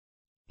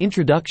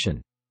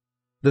Introduction.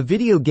 The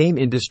video game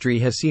industry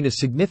has seen a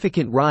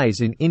significant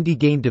rise in indie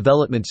game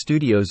development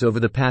studios over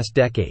the past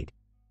decade.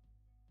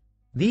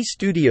 These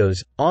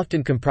studios,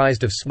 often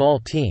comprised of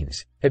small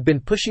teams, have been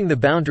pushing the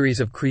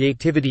boundaries of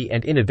creativity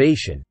and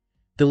innovation,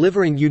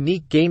 delivering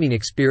unique gaming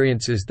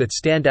experiences that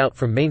stand out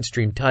from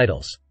mainstream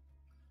titles.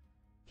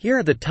 Here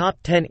are the top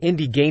 10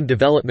 indie game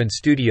development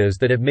studios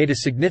that have made a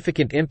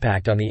significant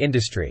impact on the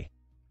industry.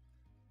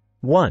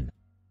 1.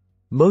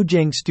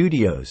 Mojang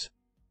Studios.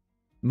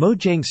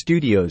 Mojang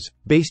Studios,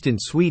 based in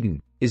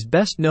Sweden, is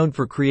best known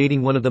for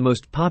creating one of the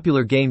most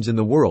popular games in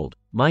the world,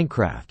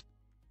 Minecraft.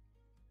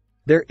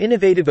 Their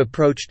innovative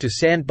approach to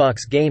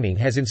sandbox gaming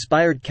has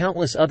inspired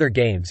countless other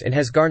games and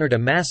has garnered a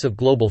massive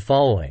global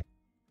following.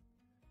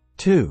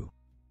 2.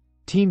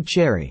 Team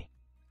Cherry.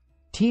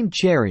 Team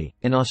Cherry,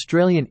 an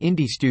Australian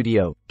indie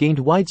studio, gained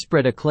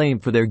widespread acclaim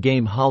for their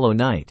game Hollow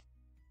Knight.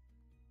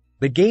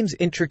 The game's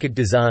intricate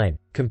design,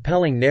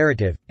 compelling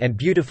narrative, and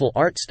beautiful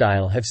art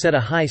style have set a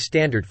high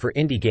standard for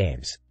indie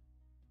games.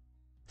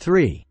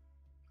 3.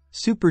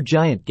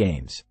 Supergiant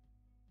Games.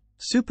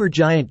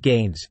 Supergiant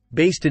Games,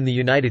 based in the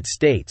United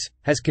States,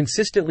 has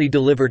consistently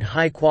delivered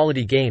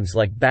high-quality games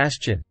like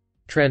Bastion,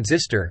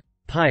 Transistor,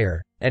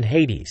 Pyre, and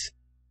Hades.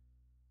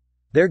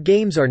 Their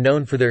games are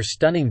known for their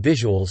stunning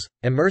visuals,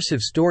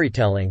 immersive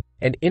storytelling,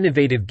 and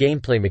innovative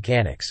gameplay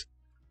mechanics.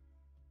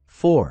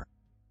 4.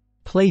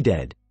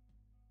 Playdead.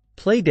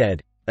 Playdead,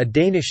 a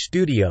Danish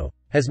studio,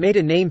 has made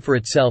a name for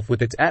itself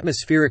with its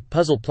atmospheric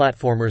puzzle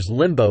platformers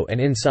Limbo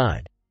and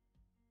Inside.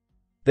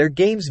 Their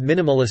game's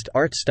minimalist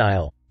art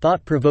style,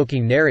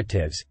 thought-provoking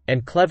narratives,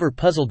 and clever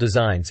puzzle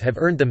designs have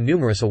earned them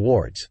numerous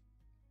awards.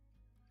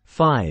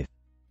 5.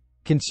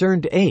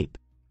 Concerned Ape.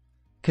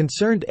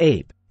 Concerned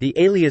Ape, the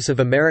alias of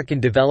American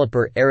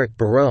developer Eric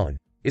Barone,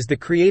 is the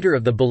creator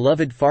of the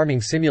beloved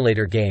farming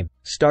simulator game,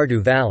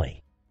 Stardew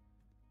Valley.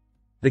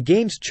 The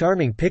game's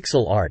charming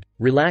pixel art,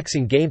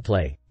 relaxing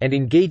gameplay, and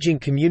engaging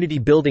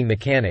community-building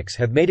mechanics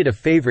have made it a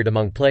favorite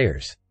among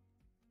players.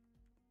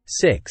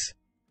 6.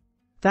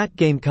 That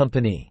Game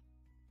Company.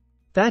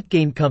 That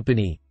Game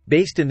Company,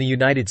 based in the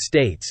United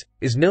States,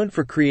 is known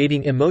for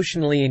creating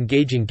emotionally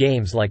engaging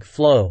games like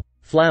Flow,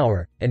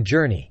 Flower, and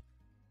Journey.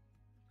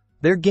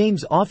 Their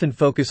games often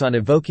focus on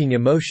evoking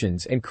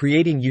emotions and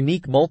creating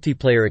unique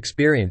multiplayer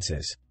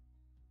experiences.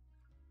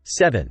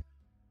 7.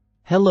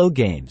 Hello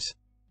Games.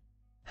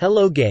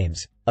 Hello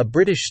Games, a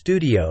British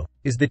studio,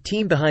 is the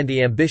team behind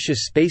the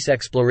ambitious space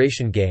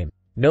exploration game,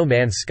 No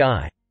Man's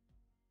Sky.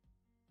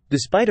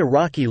 Despite a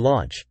rocky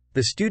launch,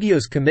 the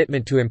studio's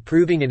commitment to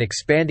improving and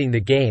expanding the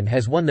game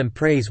has won them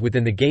praise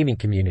within the gaming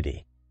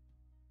community.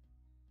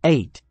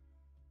 8.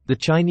 The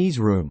Chinese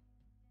Room.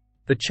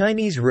 The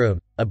Chinese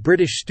Room, a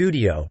British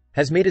studio,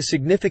 has made a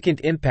significant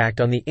impact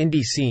on the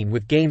indie scene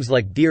with games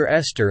like Dear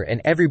Esther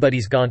and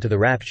Everybody's Gone to the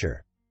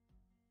Rapture.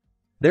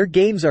 Their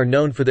games are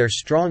known for their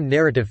strong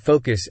narrative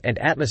focus and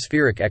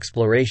atmospheric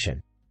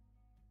exploration.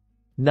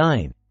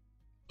 9.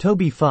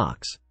 Toby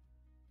Fox.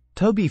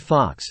 Toby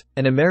Fox,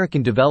 an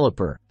American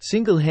developer,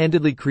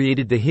 single-handedly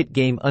created the hit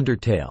game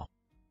Undertale.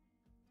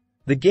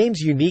 The game's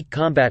unique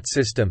combat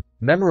system,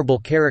 memorable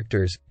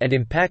characters, and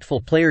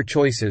impactful player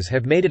choices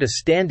have made it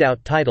a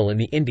standout title in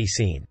the indie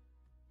scene.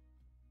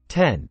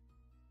 10.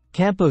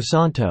 Campo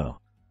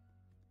Santo.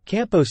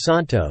 Campo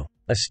Santo,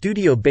 a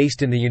studio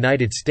based in the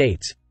United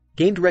States,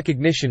 gained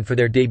recognition for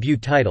their debut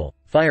title,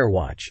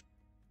 Firewatch.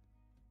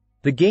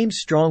 The game's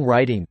strong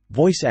writing,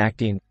 voice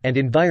acting, and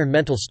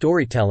environmental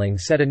storytelling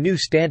set a new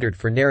standard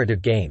for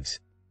narrative games.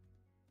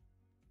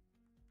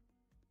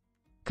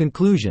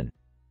 Conclusion.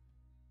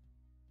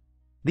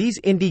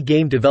 These indie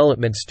game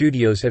development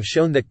studios have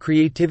shown that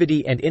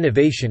creativity and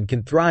innovation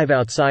can thrive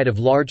outside of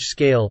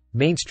large-scale,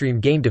 mainstream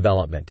game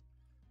development.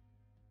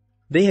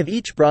 They have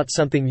each brought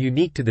something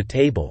unique to the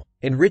table,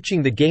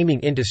 enriching the gaming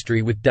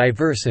industry with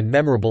diverse and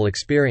memorable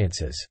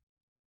experiences.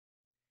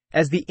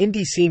 As the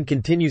indie scene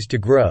continues to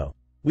grow,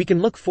 we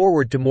can look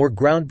forward to more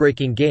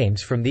groundbreaking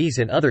games from these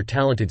and other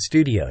talented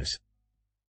studios.